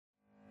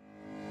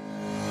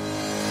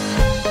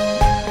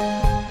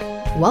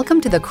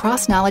Welcome to the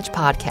Cross Knowledge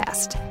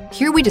Podcast.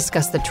 Here we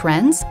discuss the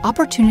trends,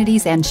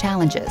 opportunities, and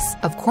challenges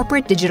of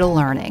corporate digital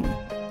learning.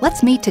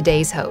 Let's meet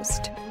today's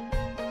host.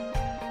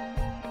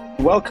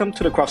 Welcome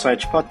to the Cross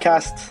Knowledge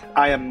Podcast.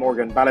 I am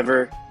Morgan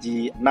Ballevre,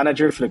 the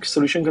manager for the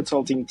solution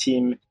consulting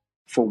team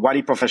for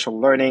Wiley Professional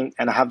Learning,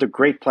 and I have the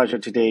great pleasure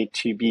today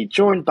to be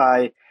joined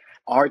by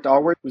Art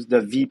Howard, who's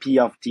the VP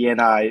of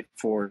DEI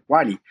for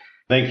Wiley.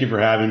 Thank you for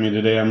having me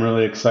today. I'm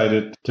really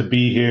excited to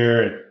be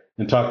here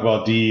and talk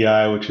about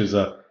DEI, which is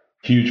a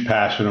huge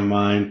passion of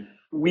mine.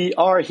 We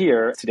are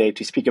here today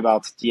to speak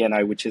about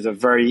DEI, which is a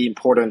very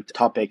important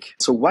topic.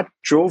 So what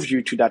drove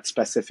you to that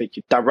specific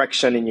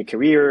direction in your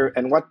career,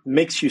 and what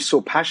makes you so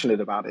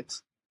passionate about it?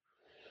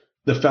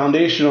 The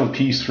foundational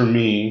piece for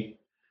me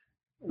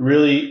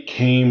really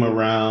came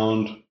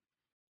around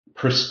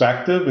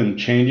perspective and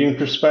changing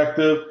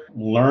perspective,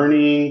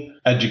 learning,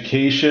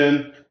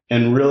 education,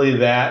 and really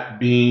that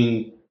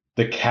being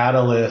the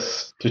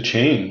catalyst to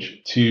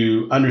change,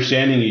 to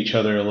understanding each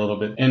other a little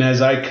bit. And as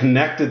I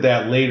connected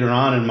that later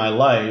on in my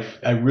life,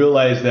 I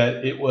realized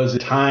that it was a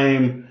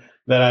time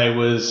that I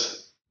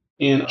was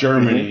in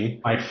Germany,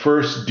 my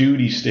first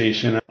duty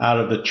station out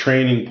of the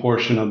training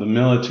portion of the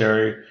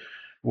military,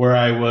 where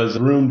I was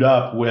roomed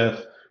up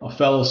with a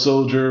fellow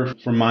soldier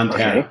from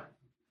Montana. Okay.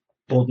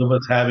 Both of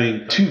us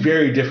having two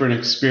very different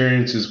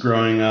experiences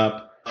growing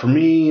up. For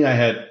me, I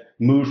had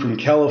moved from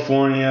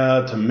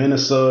California to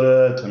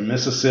Minnesota to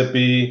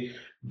Mississippi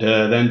to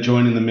then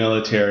joining the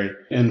military.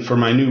 And for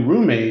my new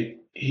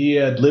roommate, he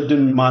had lived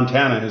in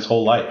Montana his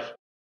whole life.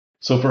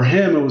 So for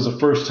him, it was the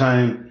first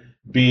time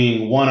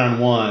being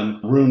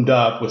one-on-one, roomed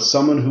up with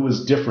someone who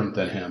was different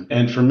than him.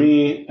 And for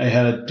me, I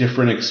had a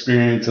different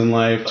experience in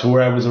life to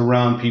where I was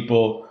around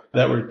people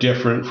that were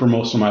different for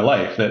most of my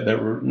life, that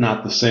were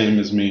not the same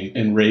as me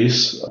in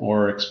race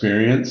or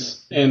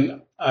experience.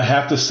 And I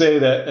have to say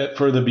that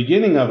for the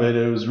beginning of it,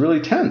 it was really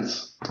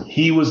tense.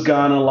 He was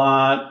gone a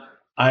lot.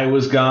 I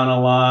was gone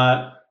a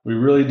lot. We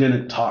really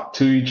didn't talk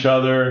to each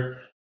other.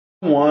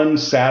 One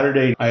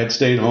Saturday, I had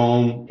stayed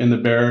home in the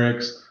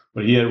barracks,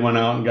 but he had went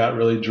out and got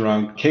really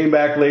drunk. Came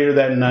back later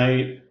that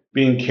night,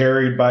 being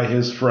carried by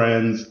his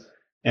friends,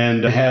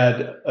 and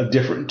had a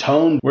different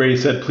tone where he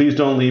said, "Please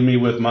don't leave me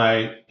with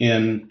my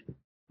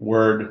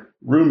N-word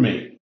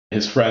roommate."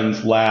 His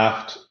friends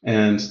laughed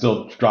and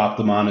still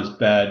dropped him on his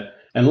bed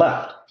and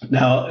left.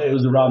 Now, it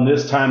was around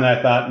this time that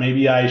I thought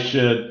maybe I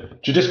should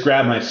just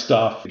grab my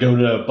stuff, go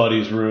to a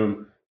buddy's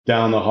room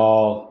down the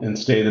hall and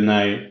stay the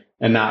night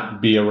and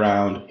not be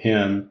around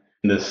him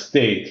in this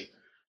state.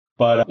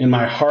 But in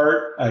my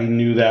heart, I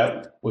knew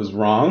that was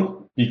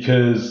wrong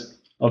because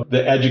of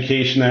the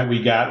education that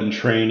we got in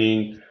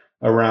training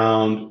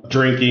around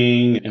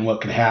drinking and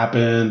what can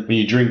happen when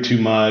you drink too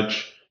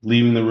much,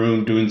 leaving the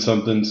room, doing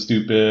something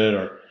stupid,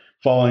 or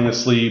falling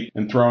asleep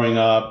and throwing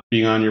up,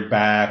 being on your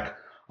back.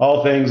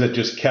 All things that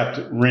just kept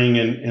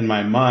ringing in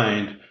my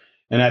mind.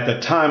 And at the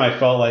time, I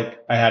felt like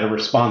I had a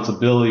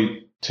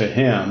responsibility to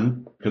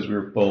him because we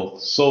were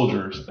both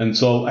soldiers. And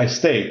so I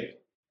stayed.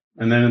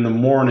 And then in the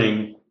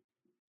morning,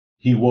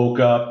 he woke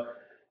up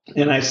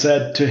and I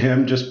said to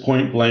him just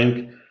point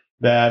blank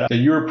that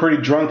you were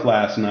pretty drunk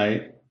last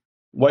night.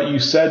 What you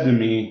said to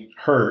me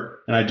hurt,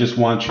 and I just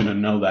want you to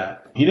know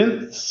that. He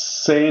didn't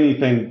say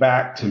anything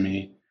back to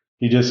me.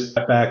 He just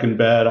got back in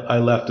bed. I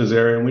left his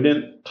area and we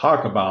didn't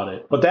talk about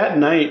it. But that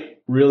night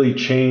really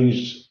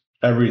changed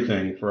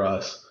everything for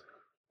us.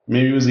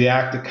 Maybe it was the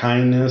act of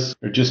kindness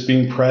or just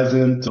being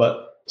present.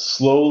 But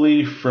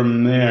slowly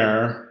from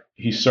there,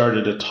 he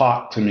started to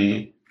talk to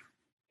me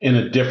in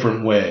a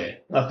different way.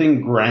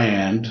 Nothing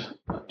grand,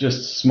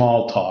 just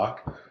small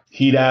talk.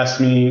 He'd ask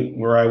me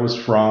where I was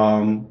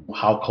from,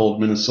 how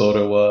cold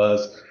Minnesota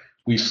was.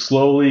 We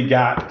slowly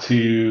got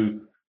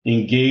to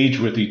engage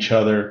with each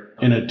other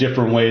in a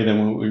different way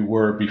than what we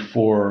were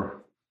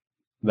before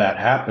that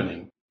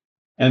happening.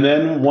 And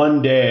then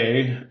one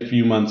day, a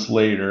few months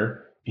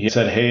later, he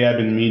said, "Hey, I've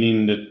been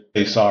meaning to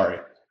say sorry.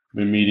 I've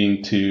been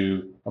meaning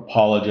to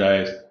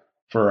apologize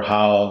for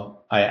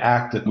how I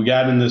acted." We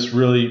got in this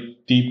really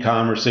deep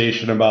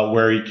conversation about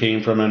where he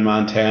came from in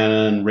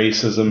Montana and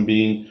racism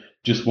being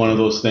just one of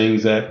those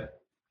things that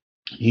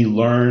he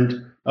learned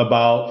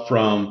about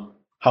from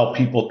how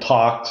people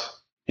talked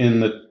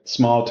in the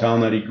small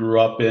town that he grew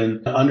up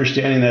in,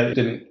 understanding that it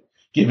didn't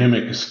give him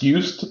an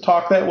excuse to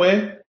talk that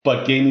way,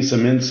 but gave me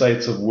some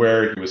insights of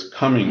where he was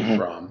coming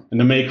from. And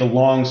to make a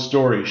long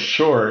story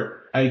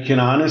short, I can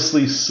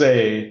honestly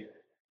say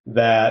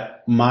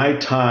that my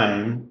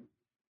time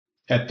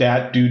at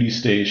that duty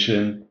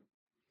station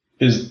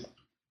is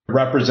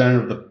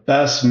representative of the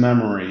best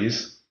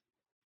memories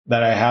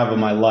that I have of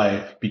my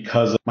life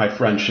because of my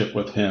friendship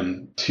with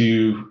him,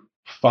 to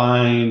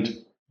find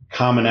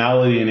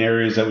commonality in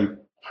areas that we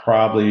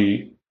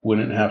probably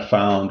wouldn't have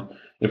found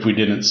if we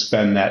didn't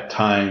spend that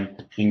time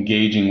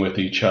engaging with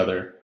each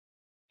other.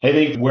 I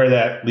think where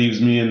that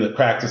leaves me in the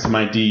practice of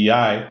my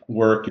DEI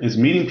work is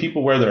meeting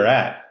people where they're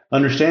at.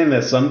 Understanding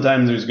that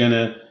sometimes there's going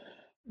to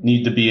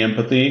need to be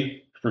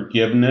empathy,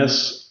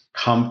 forgiveness,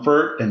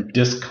 comfort, and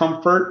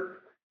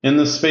discomfort in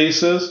the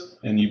spaces.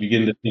 and you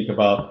begin to think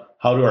about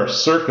how do our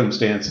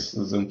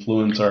circumstances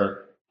influence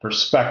our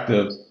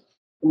perspective.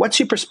 What's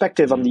your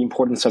perspective on the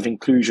importance of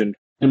inclusion?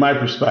 In my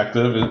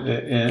perspective,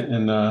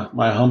 in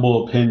my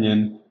humble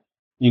opinion,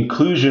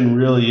 inclusion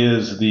really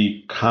is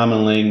the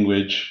common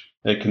language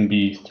that can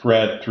be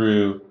thread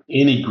through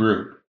any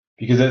group.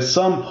 Because at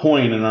some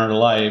point in our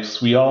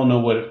lives, we all know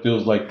what it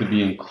feels like to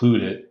be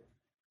included,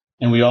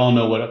 and we all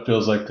know what it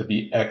feels like to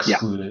be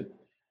excluded. Yeah.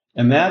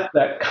 And that's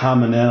that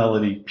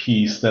commonality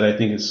piece that I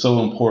think is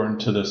so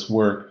important to this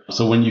work.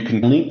 So when you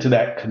can link to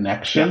that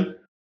connection,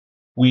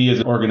 we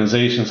as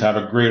organizations have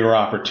a greater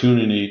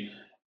opportunity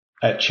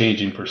at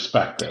changing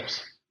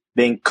perspectives.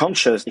 Being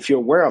conscious, if you're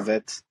aware of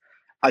it,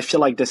 I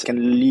feel like this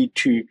can lead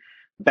to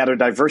better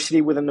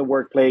diversity within the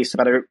workplace,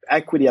 better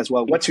equity as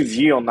well. What's your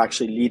view on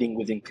actually leading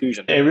with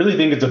inclusion? I really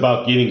think it's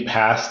about getting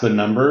past the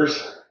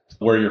numbers,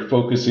 where you're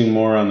focusing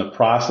more on the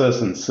process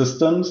and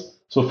systems.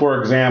 So for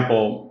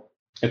example,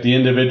 at the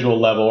individual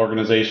level,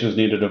 organizations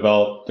need to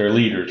develop their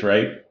leaders,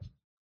 right?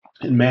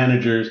 And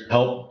managers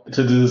help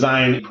to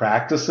design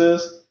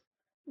practices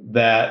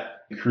that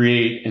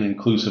create an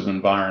inclusive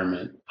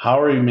environment. How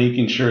are we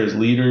making sure as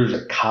leaders,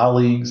 as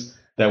colleagues,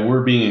 that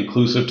we're being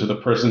inclusive to the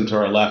person to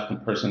our left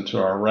and person to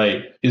our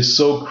right is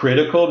so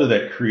critical to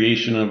that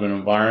creation of an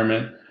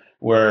environment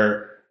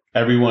where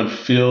everyone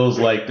feels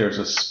like there's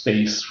a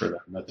space for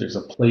them, that there's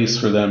a place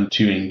for them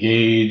to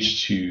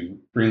engage, to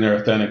bring their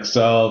authentic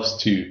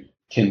selves, to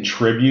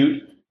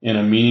contribute in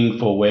a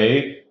meaningful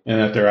way,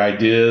 and that their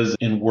ideas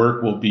and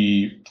work will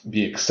be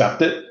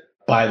accepted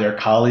by their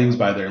colleagues,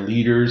 by their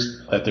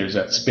leaders, that there's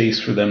that space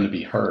for them to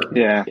be heard.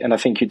 Yeah, and I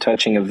think you're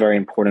touching a very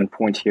important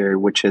point here,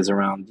 which is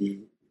around the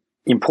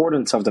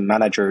importance of the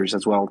managers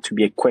as well to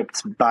be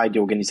equipped by the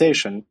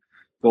organization,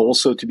 but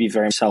also to be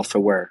very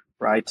self-aware,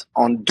 right?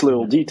 On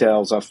little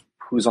details of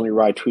who's on your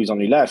right, who's on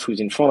your left,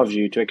 who's in front of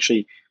you, to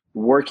actually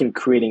work in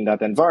creating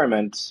that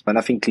environment. And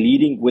I think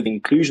leading with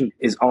inclusion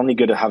is only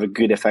going to have a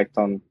good effect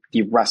on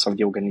the rest of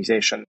the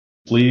organization.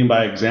 Leading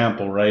by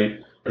example,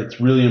 right?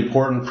 It's really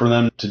important for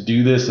them to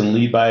do this and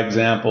lead by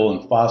example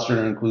and foster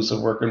an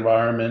inclusive work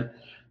environment.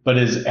 But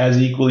is as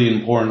equally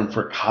important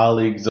for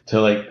colleagues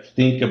to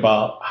think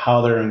about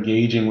how they're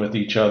engaging with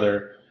each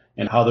other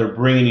and how they're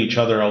bringing each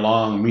other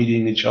along,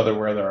 meeting each other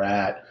where they're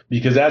at,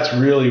 because that's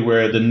really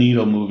where the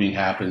needle moving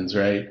happens,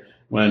 right?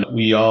 When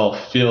we all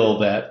feel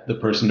that the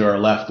person to our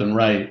left and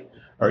right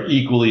are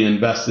equally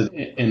invested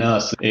in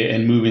us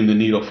and moving the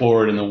needle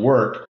forward in the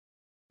work.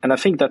 And I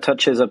think that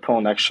touches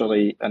upon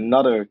actually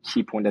another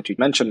key point that you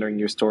mentioned during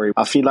your story.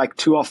 I feel like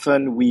too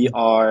often we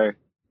are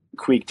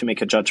quick to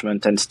make a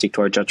judgment and stick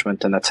to our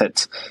judgment, and that's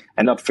it,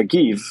 and not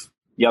forgive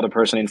the other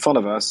person in front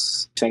of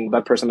us, saying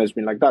that person has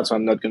been like that, so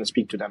I'm not going to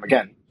speak to them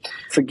again.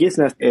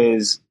 Forgiveness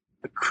is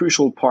a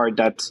crucial part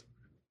that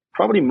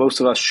probably most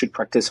of us should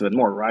practice a bit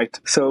more, right?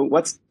 So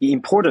what's the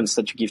importance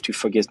that you give to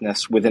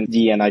forgiveness within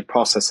DEI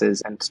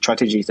processes and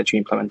strategies that you're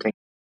implementing?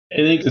 I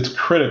think it's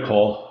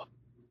critical.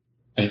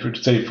 I would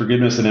say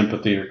forgiveness and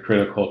empathy are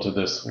critical to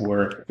this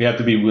work. We have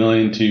to be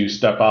willing to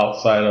step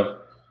outside of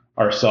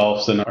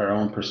ourselves and our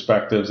own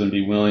perspectives and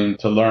be willing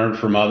to learn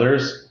from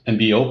others and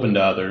be open to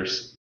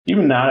others,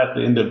 even not at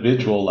the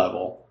individual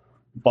level,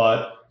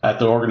 but at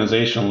the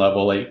organizational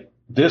level.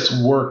 This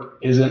work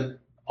isn't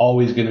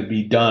always going to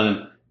be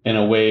done in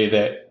a way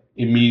that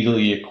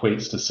immediately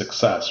equates to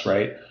success,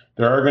 right?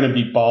 There are going to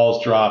be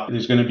balls dropped.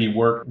 There's going to be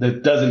work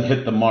that doesn't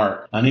hit the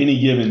mark. On any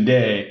given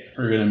day,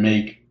 we're going to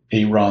make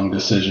a wrong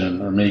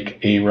decision or make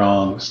a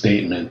wrong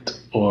statement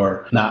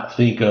or not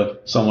think of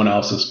someone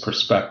else's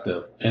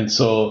perspective. And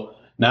so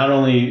not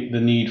only the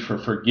need for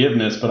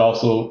forgiveness, but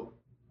also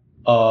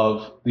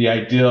of the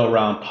idea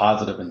around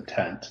positive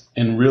intent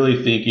and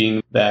really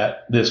thinking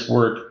that this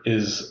work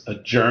is a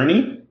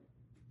journey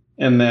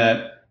and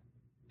that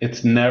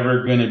it's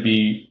never going to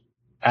be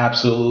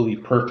absolutely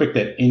perfect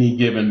at any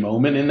given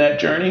moment in that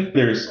journey.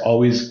 There's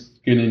always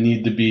going to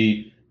need to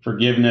be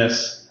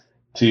forgiveness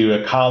to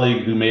a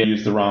colleague who may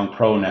use the wrong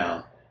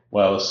pronoun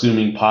while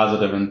assuming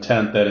positive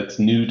intent that it's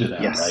new to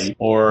them, yes. Right?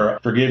 Or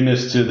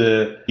forgiveness to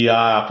the DEI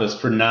office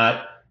for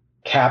not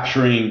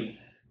capturing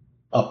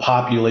a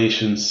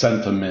population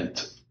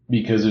sentiment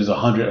because there's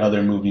 100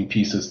 other moving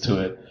pieces to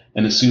it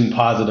and assume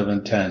positive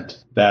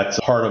intent. That's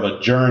part of a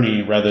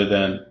journey rather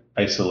than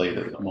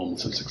isolated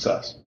moments of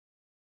success.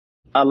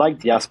 I like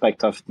the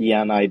aspect of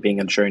DEI being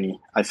a journey.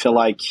 I feel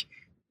like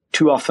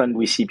too often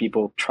we see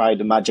people try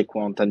the magic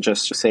wand and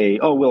just say,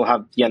 oh, we'll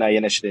have DEI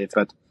initiative.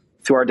 But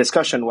through our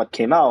discussion, what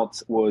came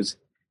out was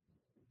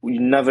we're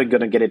never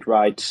going to get it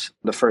right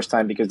the first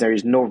time because there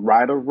is no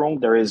right or wrong.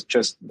 There is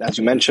just, as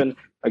you mentioned,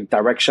 a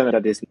direction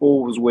that is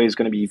always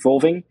going to be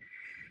evolving.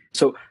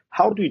 So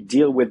how do you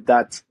deal with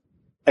that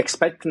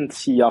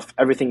expectancy of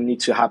everything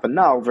needs to happen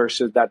now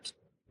versus that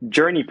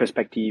journey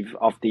perspective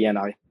of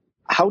DEI?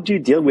 How do you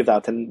deal with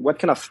that? And what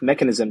kind of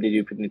mechanism did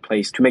you put in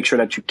place to make sure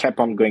that you kept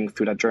on going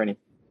through that journey?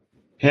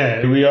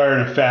 Yeah, we are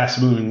in a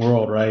fast-moving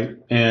world, right?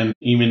 And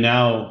even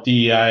now,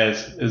 DEI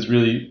has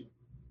really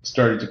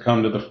started to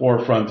come to the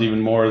forefront even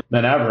more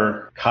than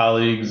ever.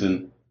 Colleagues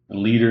and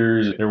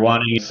leaders, they're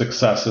wanting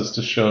successes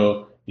to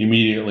show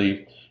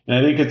immediately. And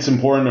I think it's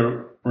important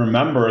to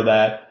remember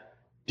that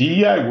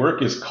DEI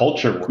work is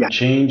culture work. Yeah.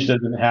 Change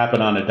doesn't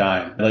happen on a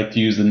dime. I like to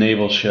use the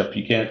naval ship.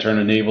 You can't turn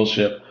a naval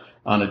ship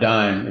on a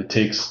dime. It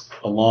takes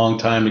a long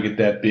time to get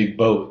that big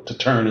boat to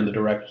turn in the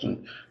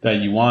direction that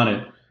you want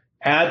it.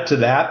 Add to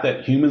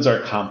that humans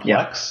are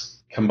complex,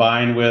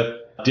 combined with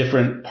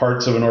different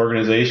parts of an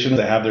organization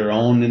that have their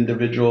own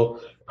individual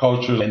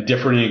cultures and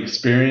different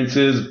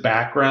experiences,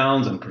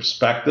 backgrounds, and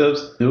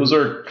perspectives. Those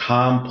are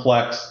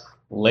complex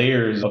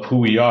layers of who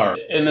we are.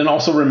 And then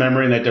also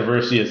remembering that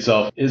diversity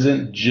itself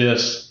isn't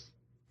just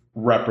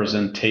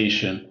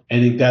representation. I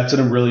think that's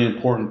a really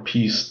important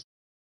piece.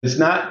 It's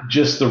not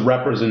just the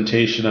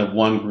representation of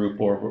one group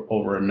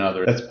over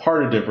another. That's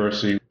part of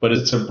diversity, but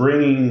it's a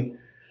bringing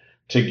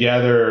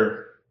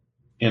together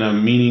in a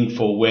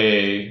meaningful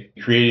way,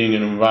 creating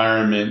an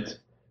environment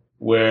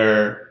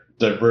where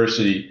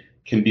diversity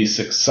can be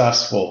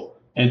successful.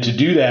 And to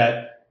do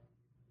that,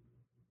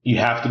 you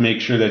have to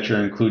make sure that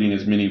you're including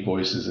as many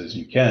voices as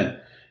you can.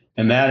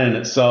 And that in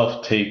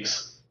itself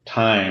takes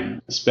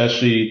time,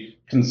 especially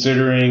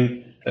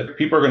considering that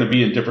people are going to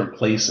be in different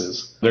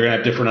places. They're going to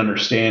have different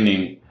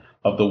understanding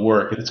of the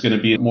work. It's going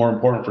to be more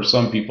important for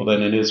some people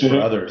than it is for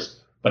others.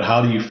 But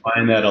how do you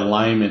find that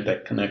alignment,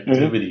 that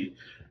connectivity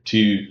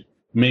to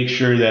make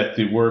sure that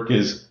the work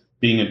is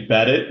being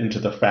embedded into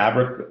the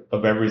fabric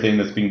of everything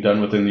that's being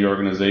done within the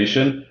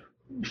organization?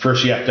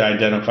 First, you have to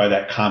identify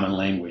that common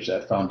language,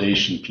 that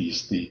foundation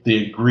piece, the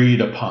agreed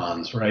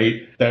upons,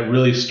 right? That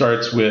really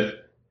starts with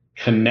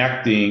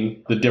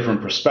connecting the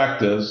different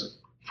perspectives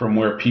from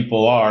where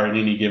people are at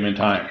any given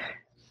time.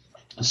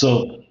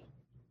 So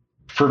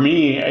for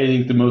me, I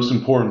think the most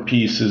important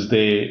piece is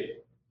the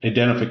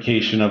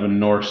identification of a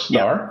North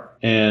Star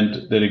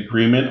and that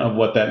agreement of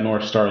what that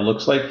North Star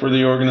looks like for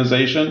the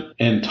organization,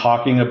 and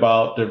talking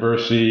about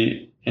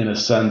diversity in a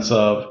sense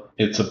of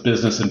it's a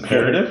business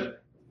imperative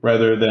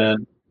rather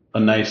than a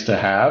nice to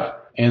have.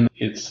 And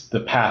it's the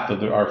path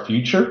of our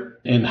future.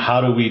 And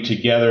how do we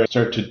together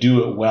start to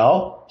do it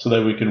well so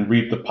that we can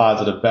reap the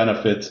positive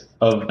benefits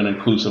of an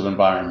inclusive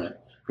environment,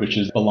 which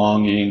is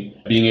belonging,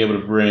 being able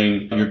to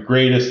bring your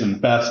greatest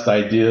and best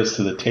ideas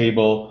to the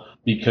table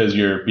because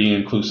you're being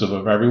inclusive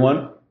of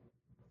everyone.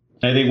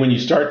 And I think when you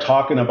start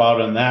talking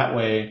about it in that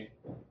way,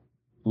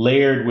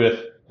 layered with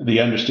the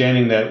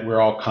understanding that we're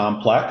all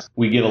complex,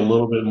 we get a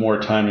little bit more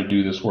time to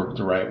do this work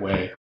the right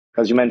way.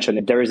 As you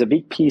mentioned, there is a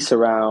big piece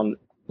around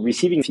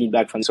receiving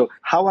feedback from. So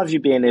how have you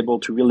been able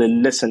to really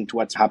listen to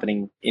what's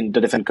happening in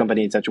the different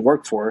companies that you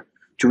work for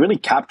to really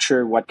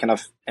capture what kind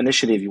of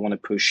initiative you want to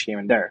push here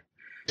and there?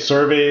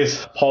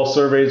 Surveys, pulse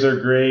surveys are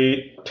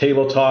great.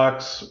 Table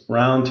talks,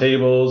 round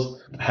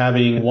tables,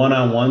 having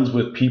one-on-ones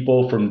with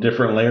people from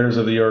different layers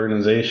of the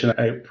organization.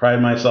 I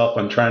pride myself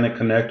on trying to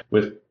connect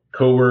with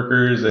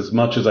coworkers as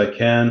much as I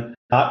can,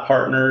 thought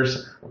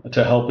partners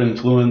to help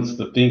influence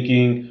the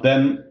thinking.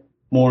 Then,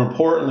 more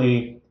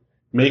importantly,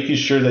 making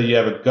sure that you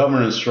have a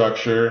governance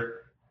structure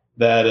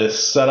that is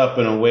set up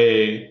in a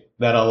way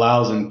that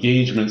allows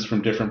engagements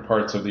from different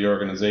parts of the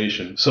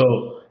organization.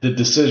 So the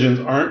decisions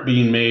aren't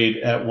being made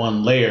at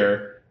one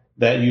layer,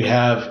 that you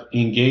have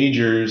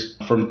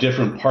engagers from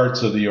different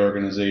parts of the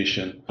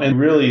organization, and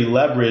really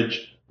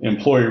leverage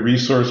employee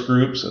resource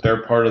groups.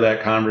 They're part of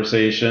that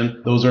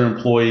conversation. Those are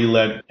employee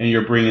led, and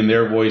you're bringing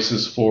their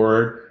voices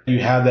forward. You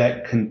have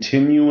that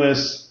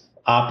continuous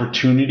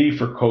opportunity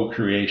for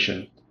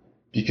co-creation,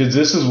 because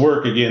this is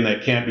work, again,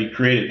 that can't be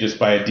created just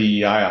by a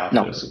DEI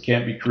office. No. It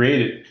can't be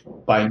created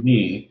by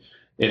me.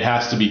 It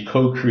has to be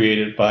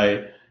co-created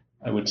by,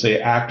 I would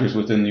say, actors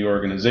within the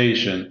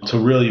organization to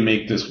really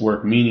make this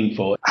work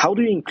meaningful. How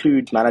do you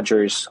include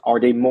managers? Are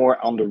they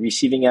more on the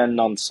receiving end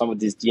on some of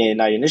this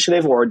DEI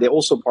initiative, or are they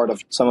also part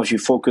of some of your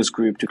focus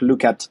group to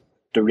look at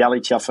the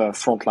reality of a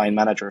frontline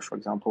manager, for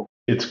example?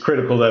 It's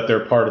critical that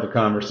they're part of the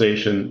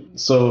conversation.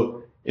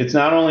 So it's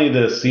not only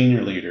the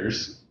senior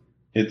leaders,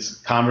 it's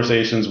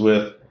conversations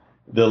with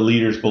the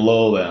leaders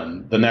below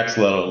them, the next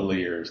level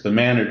leaders, the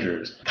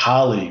managers,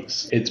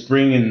 colleagues. It's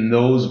bringing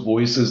those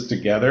voices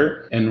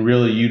together and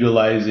really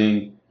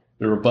utilizing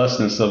the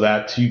robustness of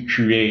that to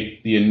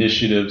create the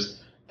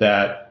initiatives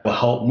that will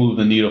help move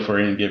the needle for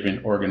any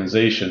given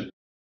organization.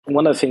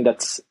 One of the things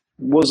that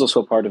was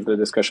also part of the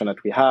discussion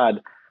that we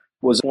had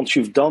was, once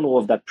you've done all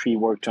of that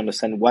pre-work to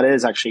understand what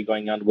is actually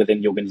going on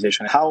within the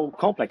organization, how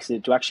complex is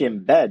it to actually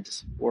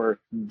embed or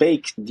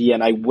bake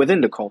D&I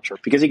within the culture?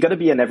 Because it's got to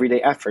be an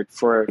everyday effort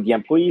for the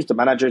employees, the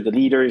managers, the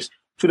leaders,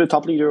 to the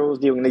top leaders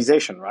of the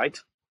organization, right?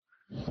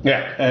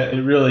 Yeah,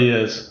 it really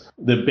is.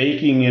 The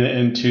baking it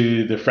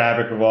into the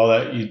fabric of all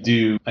that you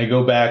do. I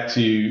go back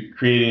to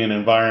creating an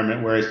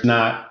environment where it's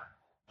not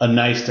a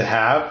nice to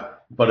have,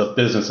 but a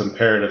business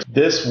imperative.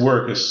 This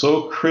work is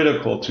so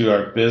critical to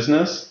our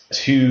business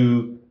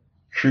to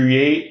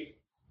create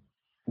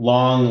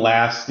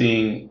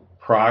long-lasting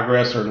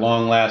progress or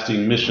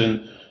long-lasting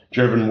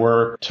mission-driven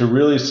work to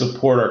really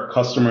support our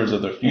customers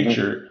of the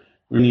future.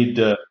 We need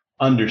to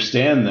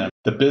understand them.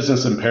 The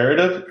business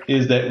imperative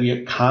is that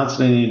we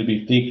constantly need to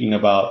be thinking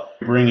about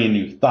bringing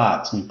new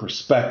thoughts, new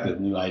perspective,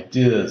 new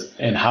ideas,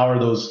 and how are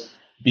those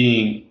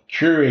being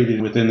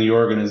curated within the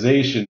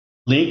organization,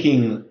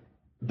 linking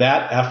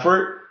that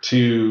effort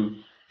to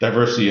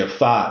diversity of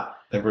thought,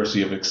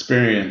 diversity of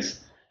experience,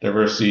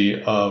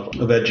 diversity of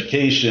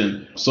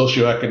education,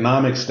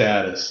 socioeconomic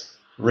status,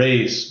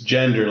 race,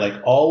 gender, like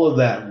all of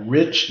that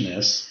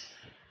richness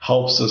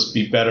helps us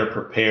be better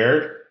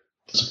prepared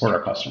to support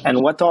our customers.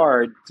 And what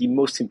are the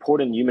most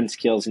important human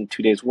skills in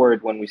today's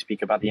world when we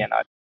speak about DEI?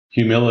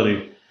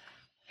 Humility.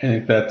 I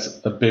think that's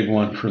a big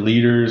one for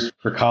leaders,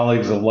 for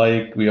colleagues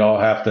alike. We all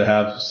have to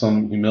have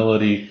some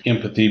humility,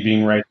 empathy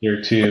being right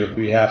there too.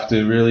 We have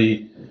to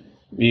really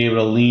be able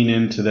to lean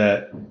into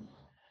that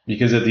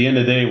because at the end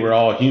of the day, we're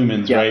all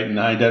humans, right? And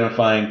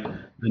identifying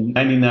the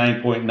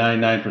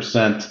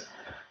 99.99%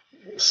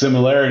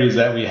 similarities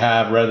that we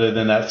have rather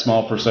than that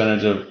small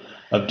percentage of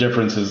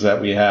differences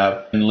that we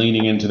have, and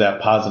leaning into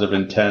that positive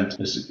intent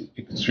is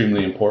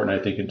extremely important,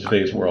 I think, in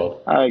today's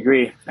world. I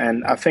agree.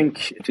 And I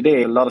think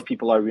today a lot of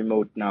people are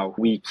remote now.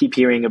 We keep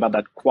hearing about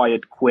that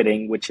quiet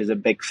quitting, which is a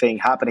big thing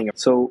happening.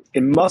 So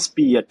it must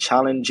be a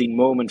challenging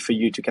moment for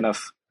you to kind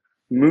of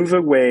move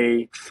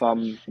away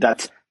from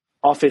that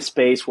office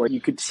space where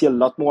you could see a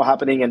lot more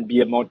happening and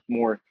be a lot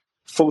more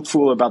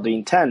thoughtful about the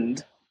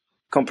intent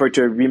compared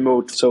to a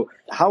remote. So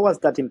how has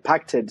that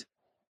impacted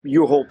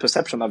your whole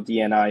perception of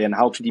DEI and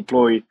how to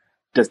deploy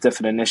this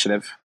different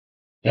initiative?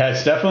 Yeah,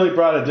 it's definitely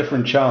brought a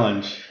different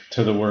challenge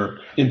to the work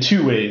in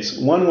two ways.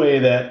 One way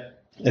that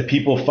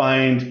people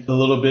find a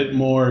little bit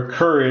more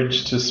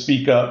courage to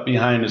speak up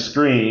behind a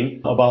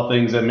screen about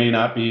things that may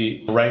not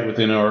be right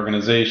within an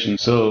organization.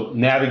 So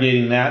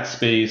navigating that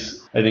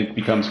space, I think,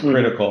 becomes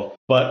critical.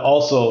 But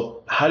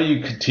also, how do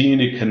you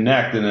continue to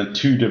connect in a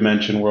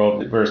two-dimension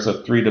world versus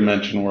a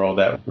three-dimension world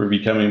that we're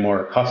becoming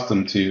more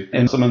accustomed to?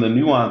 And some of the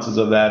nuances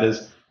of that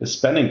is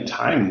spending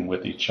time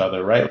with each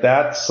other, right?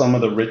 That's some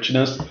of the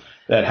richness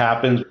that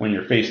happens when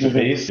you're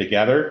face-to-face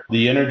together.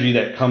 The energy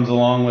that comes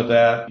along with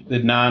that, the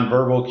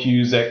nonverbal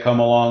cues that come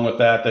along with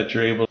that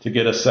you're able to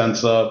get a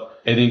sense of,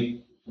 I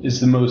think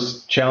is the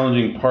most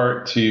challenging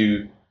part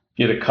to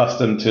get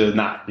accustomed to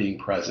not being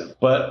present.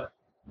 But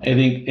I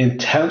think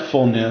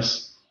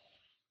intentfulness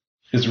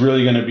is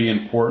really going to be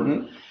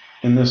important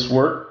in this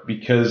work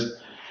because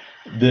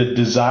the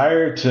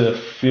desire to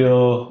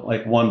feel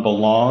like one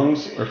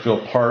belongs or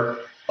feel part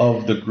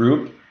of the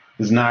group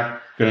is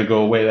not going to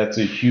go away. That's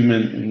a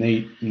human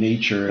innate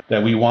nature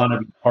that we want to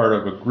be part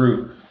of a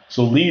group.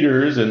 So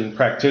leaders and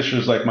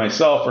practitioners like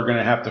myself are going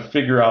to have to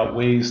figure out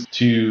ways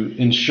to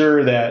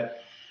ensure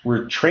that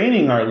we're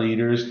training our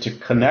leaders to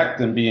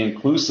connect and be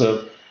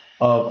inclusive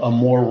of a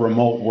more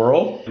remote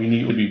world. We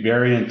need to be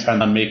very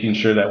intent on making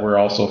sure that we're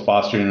also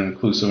fostering an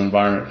inclusive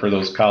environment for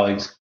those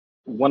colleagues.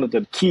 One of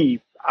the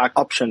key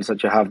options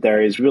that you have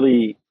there is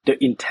really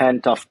the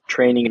intent of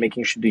training and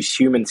making sure these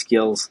human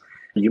skills,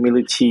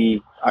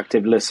 humility,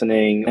 active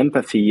listening,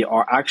 empathy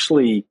are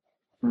actually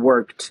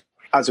worked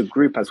as a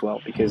group as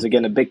well. Because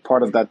again, a big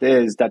part of that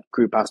is that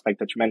group aspect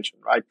that you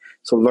mentioned, right?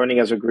 So learning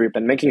as a group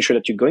and making sure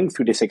that you're going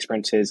through these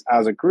experiences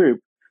as a group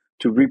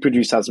to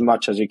reproduce as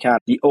much as you can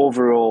the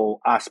overall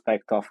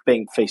aspect of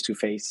being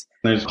face-to-face.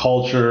 There's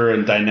culture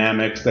and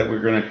dynamics that we're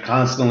going to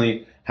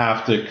constantly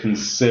have to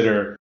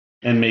consider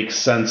and make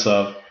sense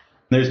of.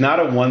 There's not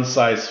a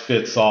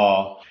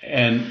one-size-fits-all.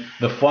 And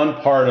the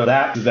fun part of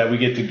that is that we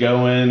get to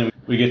go in and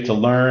we get to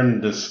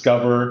learn,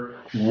 discover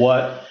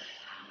what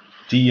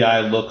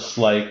DEI looks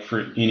like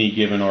for any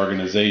given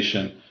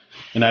organization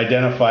and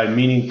identify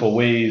meaningful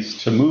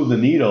ways to move the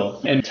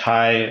needle and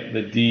tie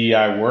the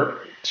DEI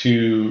work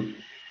to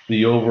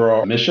the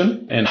overall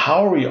mission. And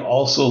how are we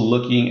also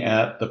looking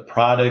at the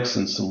products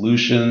and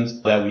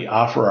solutions that we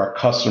offer our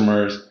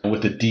customers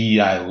with a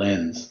DEI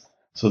lens?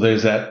 So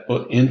there's that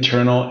both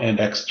internal and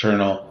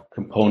external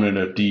component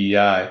of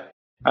DEI.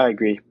 I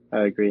agree.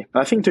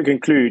 I think to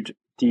conclude,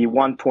 the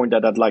one point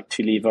that I'd like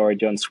to leave our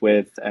audience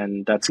with,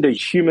 and that's the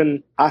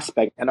human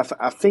aspect. And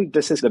I think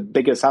this is the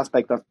biggest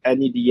aspect of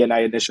any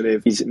DEI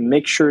initiative is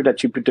make sure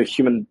that you put the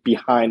human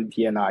behind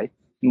DEI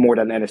more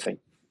than anything.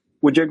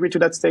 Would you agree to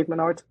that statement,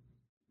 Art?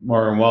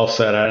 Morgan, well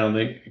said. I don't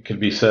think it could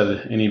be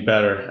said any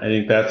better. I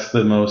think that's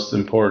the most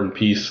important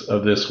piece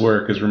of this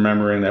work is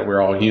remembering that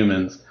we're all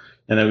humans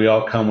and that we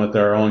all come with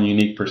our own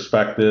unique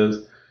perspectives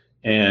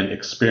and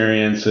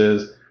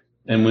experiences.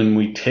 And when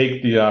we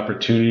take the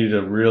opportunity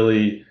to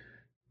really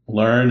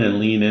learn and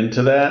lean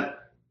into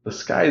that, the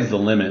sky's the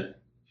limit.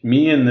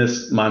 Me and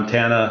this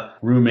Montana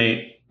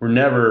roommate were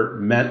never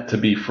meant to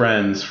be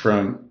friends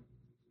from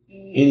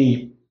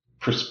any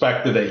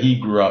perspective that he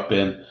grew up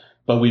in,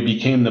 but we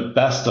became the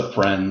best of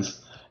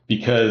friends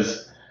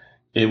because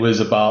it was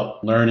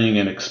about learning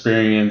and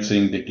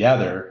experiencing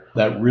together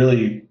that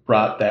really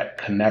brought that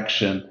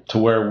connection to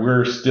where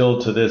we're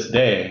still to this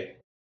day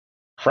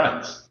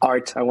friends.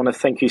 Art, I want to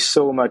thank you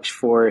so much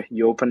for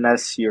your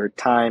openness, your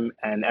time,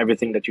 and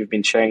everything that you've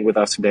been sharing with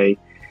us today.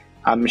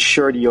 I'm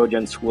sure the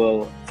audience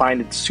will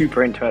find it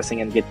super interesting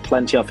and get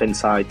plenty of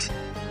insight.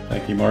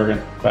 Thank you,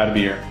 Morgan. Glad to be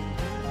here.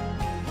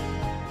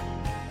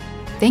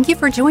 Thank you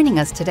for joining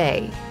us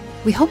today.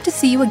 We hope to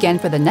see you again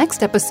for the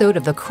next episode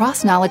of the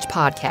Cross Knowledge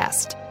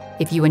Podcast.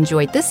 If you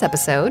enjoyed this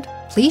episode,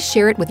 please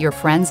share it with your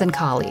friends and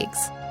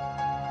colleagues.